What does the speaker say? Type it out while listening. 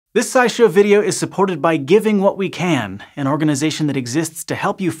This SciShow video is supported by Giving What We Can, an organization that exists to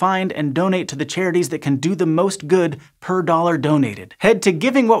help you find and donate to the charities that can do the most good per dollar donated. Head to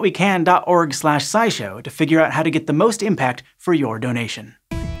givingwhatwecan.org/SciShow to figure out how to get the most impact for your donation.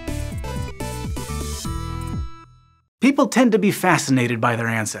 People tend to be fascinated by their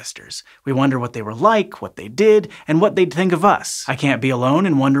ancestors. We wonder what they were like, what they did, and what they'd think of us. I can't be alone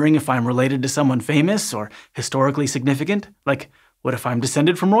in wondering if I'm related to someone famous or historically significant. Like, what if I'm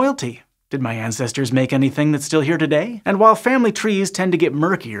descended from royalty? Did my ancestors make anything that's still here today? And while family trees tend to get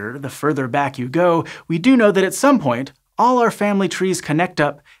murkier the further back you go, we do know that at some point, all our family trees connect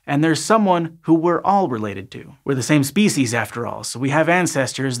up, and there's someone who we're all related to. We're the same species after all, so we have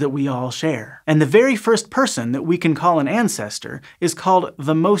ancestors that we all share. And the very first person that we can call an ancestor is called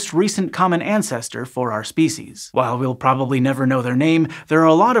the most recent common ancestor for our species. While we'll probably never know their name, there are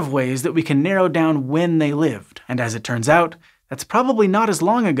a lot of ways that we can narrow down when they lived. And as it turns out, that's probably not as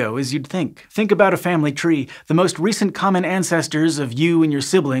long ago as you'd think. Think about a family tree. The most recent common ancestors of you and your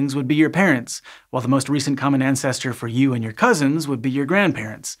siblings would be your parents, while the most recent common ancestor for you and your cousins would be your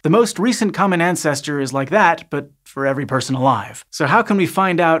grandparents. The most recent common ancestor is like that, but for every person alive. So how can we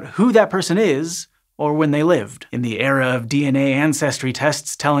find out who that person is, or when they lived? In the era of DNA ancestry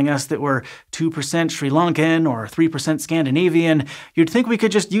tests telling us that we're 2% Sri Lankan or 3% Scandinavian, you'd think we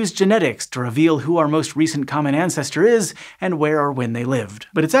could just use genetics to reveal who our most recent common ancestor is and where or when they lived.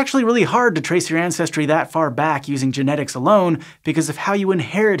 But it's actually really hard to trace your ancestry that far back using genetics alone because of how you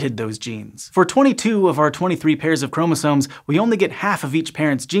inherited those genes. For 22 of our 23 pairs of chromosomes, we only get half of each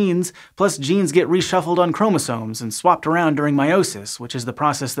parent's genes, plus genes get reshuffled on chromosomes and swapped around during meiosis, which is the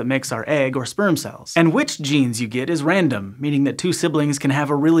process that makes our egg or sperm cells. And which genes you get is random, meaning that two siblings can have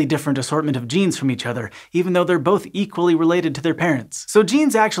a really different assortment of genes from each other, even though they're both equally related to their parents. So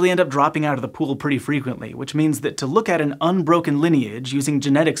genes actually end up dropping out of the pool pretty frequently, which means that to look at an unbroken lineage using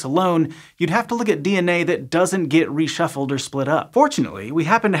genetics alone, you'd have to look at DNA that doesn't get reshuffled or split up. Fortunately, we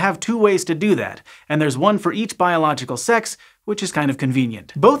happen to have two ways to do that, and there's one for each biological sex, which is kind of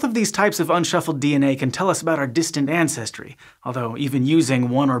convenient. Both of these types of unshuffled DNA can tell us about our distant ancestry, although even using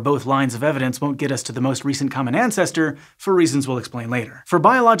one or both lines of evidence won't get us to the most recent common ancestor, for reasons we'll explain later. For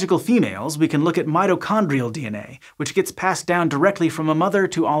biological females, we can look at mitochondrial DNA, which gets passed down directly from a mother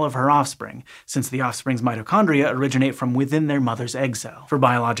to all of her offspring, since the offspring's mitochondria originate from within their mother's egg cell. For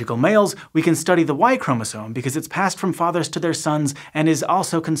biological males, we can study the Y chromosome because it's passed from fathers to their sons and is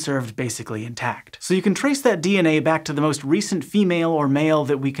also conserved basically intact. So you can trace that DNA back to the most recent female or male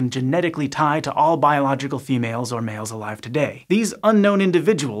that we can genetically tie to all biological females or males alive today. These unknown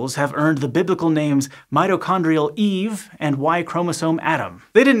individuals have earned the biblical names mitochondrial Eve and Y chromosome Adam.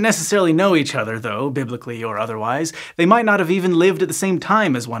 They didn't necessarily know each other though, biblically or otherwise. They might not have even lived at the same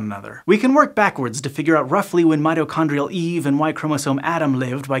time as one another. We can work backwards to figure out roughly when mitochondrial Eve and Y chromosome Adam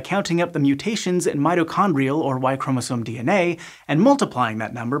lived by counting up the mutations in mitochondrial or Y chromosome DNA and multiplying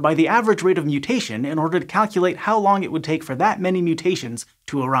that number by the average rate of mutation in order to calculate how long it would take for that many mutations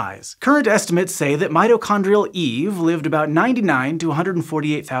to arise. Current estimates say that mitochondrial Eve lived about 99 to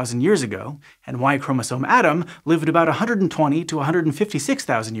 148,000 years ago, and Y chromosome Adam lived about 120 to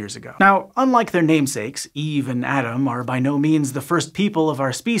 156,000 years ago. Now, unlike their namesakes, Eve and Adam are by no means the first people of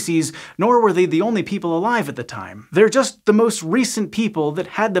our species, nor were they the only people alive at the time. They're just the most recent people that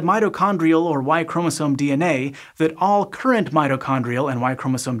had the mitochondrial or Y chromosome DNA that all current mitochondrial and Y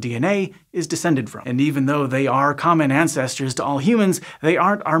chromosome DNA is descended from. And even though they are common ancestors to all humans, they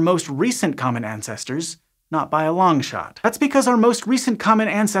aren't our most recent common ancestors, not by a long shot. That's because our most recent common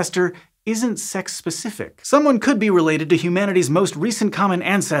ancestor isn't sex-specific. Someone could be related to humanity's most recent common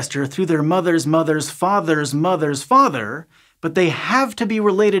ancestor through their mother's mother's father's mother's father, but they have to be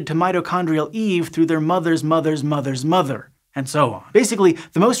related to mitochondrial Eve through their mother's mother's mother's mother, and so on. Basically,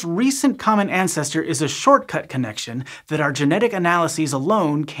 the most recent common ancestor is a shortcut connection that our genetic analyses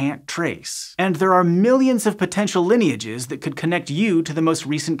alone can't trace. And there are millions of potential lineages that could connect you to the most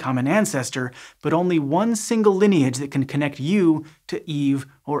recent common ancestor, but only one single lineage that can connect you to Eve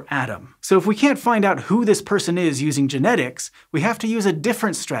or Adam. So if we can't find out who this person is using genetics, we have to use a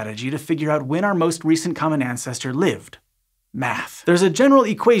different strategy to figure out when our most recent common ancestor lived. Math. There's a general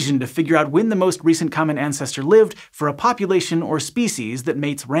equation to figure out when the most recent common ancestor lived for a population or species that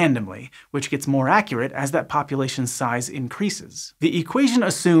mates randomly, which gets more accurate as that population's size increases. The equation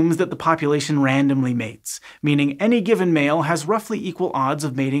assumes that the population randomly mates, meaning any given male has roughly equal odds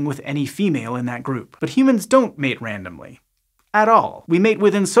of mating with any female in that group. But humans don't mate randomly. at all. We mate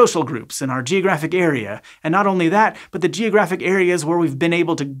within social groups in our geographic area, and not only that, but the geographic areas where we've been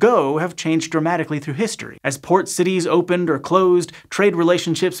able to go have changed dramatically through history. As port cities opened or closed, trade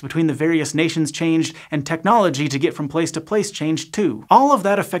relationships between the various nations changed, and technology to get from place to place changed too. All of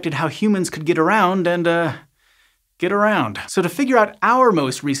that affected how humans could get around and, get around. So to figure out our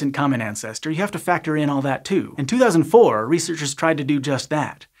most recent common ancestor, you have to factor in all that too. In 2004, researchers tried to do just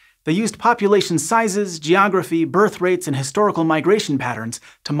that. They used population sizes, geography, birth rates, and historical migration patterns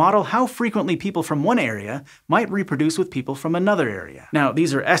to model how frequently people from one area might reproduce with people from another area. Now,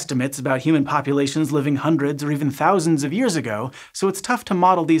 these are estimates about human populations living hundreds or even thousands of years ago, so it's tough to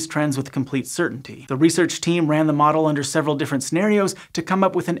model these trends with complete certainty. The research team ran the model under several different scenarios to come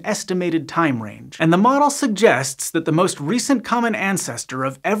up with an estimated time range. And the model suggests that the most recent common ancestor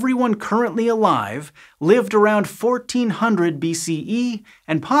of everyone currently alive lived around 1400 BCE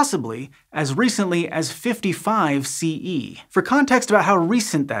and possibly as recently as 55 CE. For context about how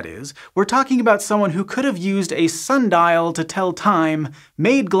recent that is, we're talking about someone who could have used a sundial to tell time,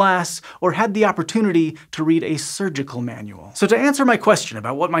 made glass, or had the opportunity to read a surgical manual. So to answer my question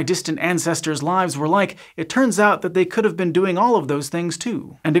about what my distant ancestors' lives were like, it turns out that they could have been doing all of those things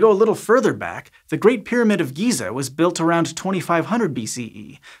too. And to go a little further back, the Great Pyramid of Giza was built around 2500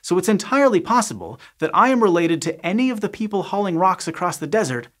 BCE, so it's entirely possible that I am related to any of the people hauling rocks across the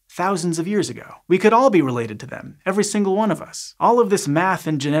desert thousands of years ago. We could all be related to them, every single one of us. All of this math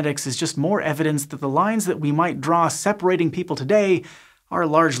and genetics is just more evidence that the lines that we might draw separating people today are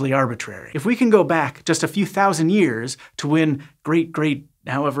largely arbitrary. If we can go back just a few thousand years to when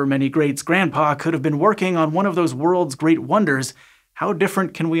however many greats grandpa could have been working on one of those world's great wonders, how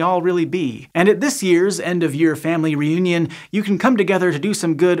different can we all really be? And at this year's end-of-year family reunion, you can come together to do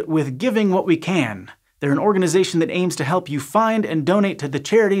some good with Giving What We Can. They're an organization that aims to help you find and donate to the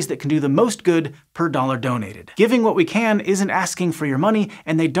charities that can do the most good per dollar donated. Giving What We Can isn't asking for your money,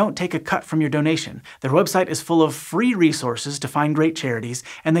 and they don't take a cut from your donation. Their website is full of free resources to find great charities,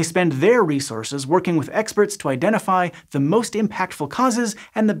 and they spend their resources working with experts to identify the most impactful causes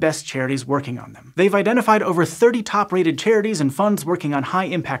and the best charities working on them. They've identified over 30 top-rated charities and funds working on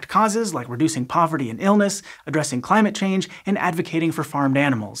high-impact causes like reducing poverty and illness, addressing climate change, and advocating for farmed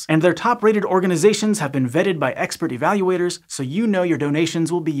animals. And their top-rated organizations have been vetted by expert evaluators, so you know your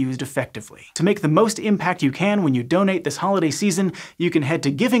donations will be used effectively. To make the most impact you can when you donate this holiday season, you can head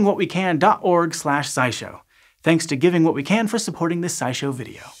to givingwhatwecan.org/SciShow. Thanks to Giving What We Can for supporting this SciShow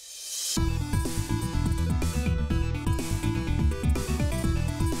video.